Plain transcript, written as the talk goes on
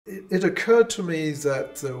It occurred to me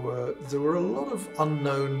that there were a lot of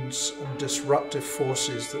unknowns and disruptive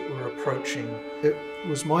forces that were approaching. It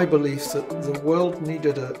was my belief that the world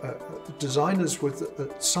needed designers with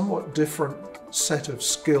a somewhat different set of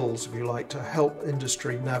skills, if you like, to help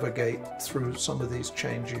industry navigate through some of these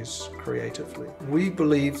changes creatively. We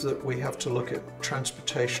believe that we have to look at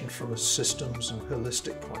transportation from a systems and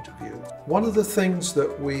holistic point of view. One of the things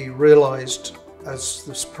that we realized as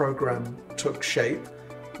this program took shape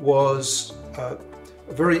was a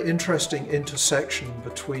very interesting intersection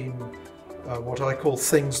between what I call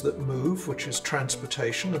things that move, which is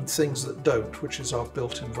transportation, and things that don't, which is our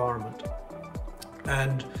built environment.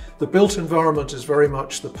 And the built environment is very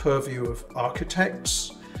much the purview of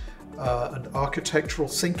architects and architectural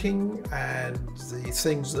thinking, and the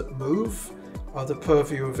things that move are the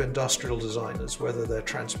purview of industrial designers, whether they're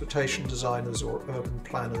transportation designers or urban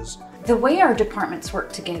planners. The way our departments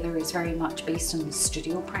work together is very much based on the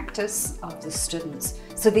studio practice of the students.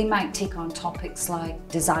 So they might take on topics like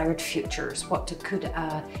desired futures. What could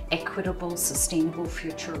an equitable, sustainable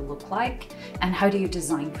future look like? And how do you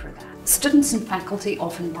design for that? Students and faculty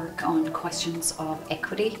often work on questions of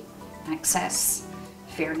equity, access,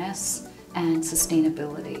 fairness, and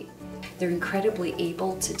sustainability. They're incredibly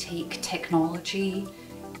able to take technology,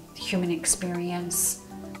 human experience,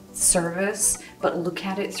 service, but look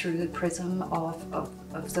at it through the prism of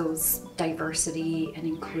those diversity and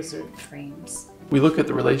inclusive frames. We look at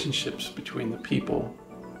the relationships between the people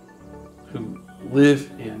who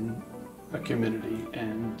live in a community,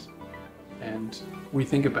 and we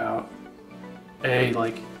think about,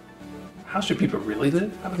 like, how should people really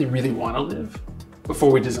live? How do they really want to live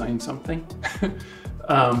before we design something?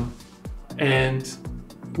 And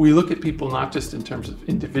we look at people not just in terms of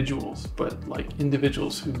individuals, but like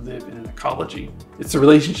individuals who live in an ecology. It's the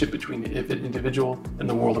relationship between the individual and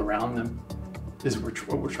the world around them is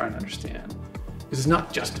what we're trying to understand. Because it's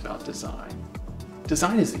not just about design.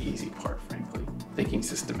 Design is the easy part, frankly. Thinking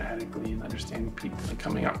systematically and understanding people and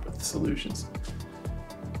coming up with solutions.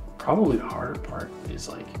 Probably the harder part is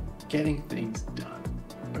like getting things done,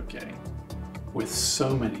 okay, with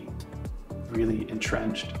so many really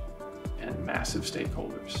entrenched and massive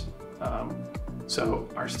stakeholders. So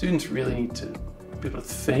our students really need to be able to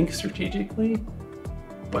think strategically,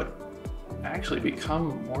 but actually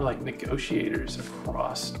become more like negotiators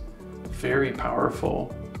across very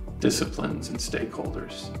powerful disciplines and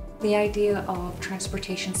stakeholders. The idea of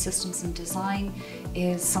transportation systems and design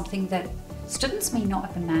is something that students may not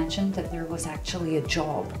have imagined that there was actually a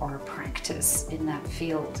job or a practice in that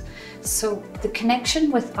field. So the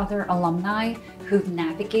connection with other alumni who've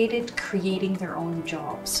navigated creating their own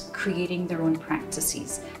jobs, creating their own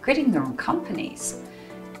practices, creating their own companies,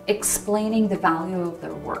 explaining the value of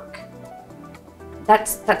their work.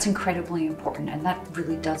 That's incredibly important, and that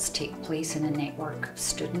really does take place in a network of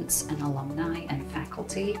students and alumni and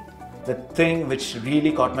faculty. The thing which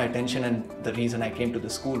really caught my attention, and the reason I came to the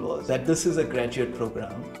school, was that this is a graduate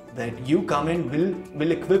program, that you come in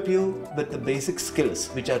will equip you with the basic skills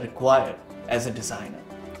which are required as a designer.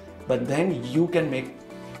 But then you can make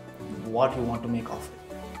what you want to make of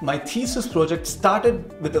it. My thesis project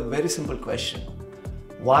started with a very simple question.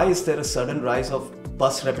 Why is there a sudden rise of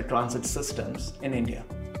bus rapid transit systems in India?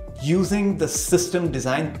 Using the system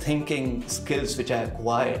design thinking skills which I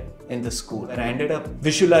acquired in the school, and I ended up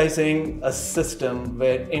visualizing a system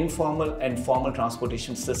where informal and formal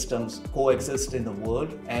transportation systems coexist in the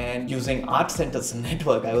world, and using ArtCenter's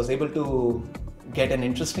network, I was able to get an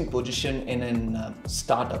interesting position in a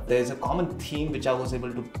startup. There's a common theme which I was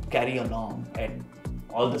able to carry along at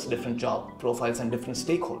all these different job profiles and different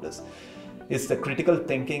stakeholders. It's the critical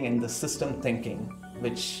thinking and the system thinking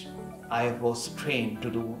which I was trained to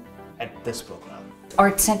do at this program.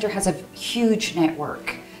 ArtCenter has a huge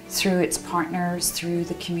network through its partners, through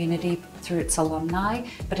the community, through its alumni,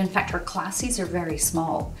 but in fact our classes are very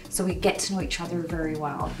small, so we get to know each other very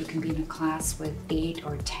well. You can be in a class with 8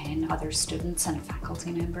 or 10 other students and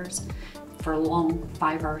faculty members for long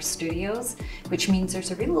 5-hour studios, which means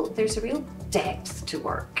there's a real depth to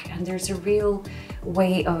work, and there's a real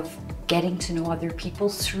way of getting to know other people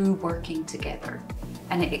through working together.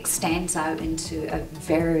 And it extends out into a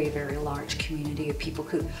very, very large community of people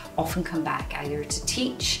who often come back either to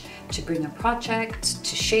teach, to bring a project,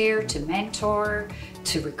 to share, to mentor,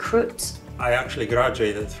 to recruit. I actually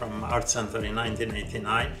graduated from ArtCenter in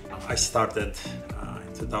 1989. I started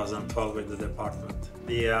in 2012 with the department.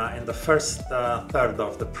 In the first third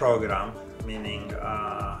of the program, meaning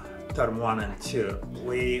term 1 and 2,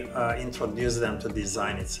 we introduce them to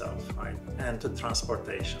design itself, right? And to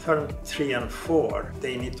transportation. Term 3 and 4,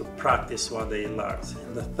 they need to practice what they learned.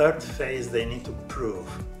 In the third phase, they need to prove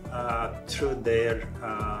through their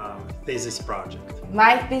thesis project.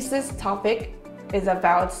 My thesis topic is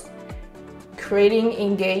about creating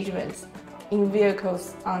engagements in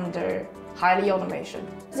vehicles under highly automation.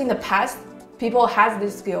 In the past, people had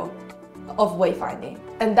this skill of wayfinding,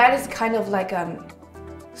 and that is kind of like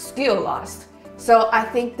skill lost. So I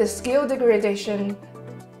think the skill degradation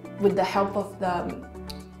with the help of the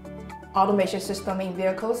automation system in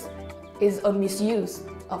vehicles is a misuse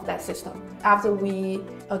of that system. After we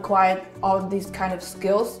acquired all these kind of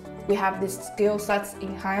skills, we have these skill sets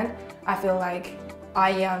in hand, I feel like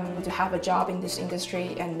I am to have a job in this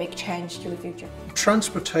industry and make change to the future.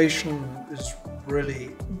 Transportation is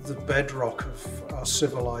really the bedrock of our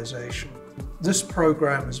civilization. This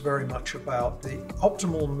program is very much about the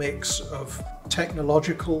optimal mix of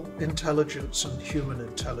technological intelligence and human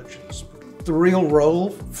intelligence. The real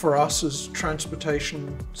role for us as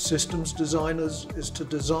transportation systems designers is to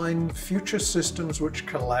design future systems which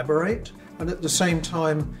collaborate, and at the same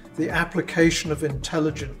time the application of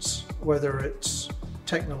intelligence, whether it's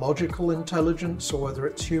technological intelligence or whether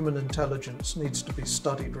it's human intelligence, needs to be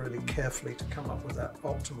studied really carefully to come up with that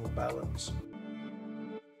optimal balance.